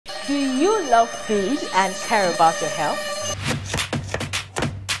Do you love food and care about your health?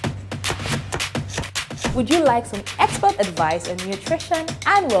 Would you like some expert advice on nutrition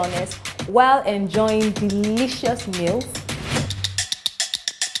and wellness while enjoying delicious meals?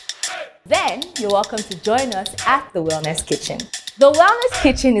 Then you're welcome to join us at The Wellness Kitchen. The Wellness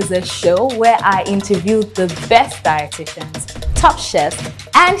Kitchen is a show where I interview the best dietitians, top chefs,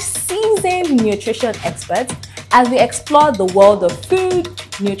 and seasoned nutrition experts as we explore the world of food,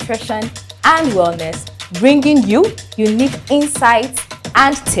 nutrition, and wellness, bringing you unique insights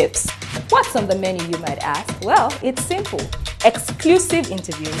and tips. What's on the menu, you might ask? Well, it's simple. Exclusive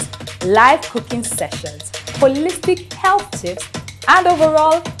interviews, live cooking sessions, holistic health tips, and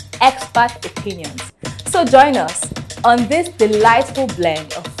overall expert opinions. So join us on this delightful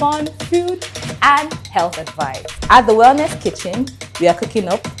blend of fun, food, and health advice. At The Wellness Kitchen, we are cooking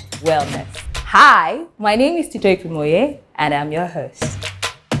up wellness. Hi, my name is Tito Ipinmoye, and I'm your host.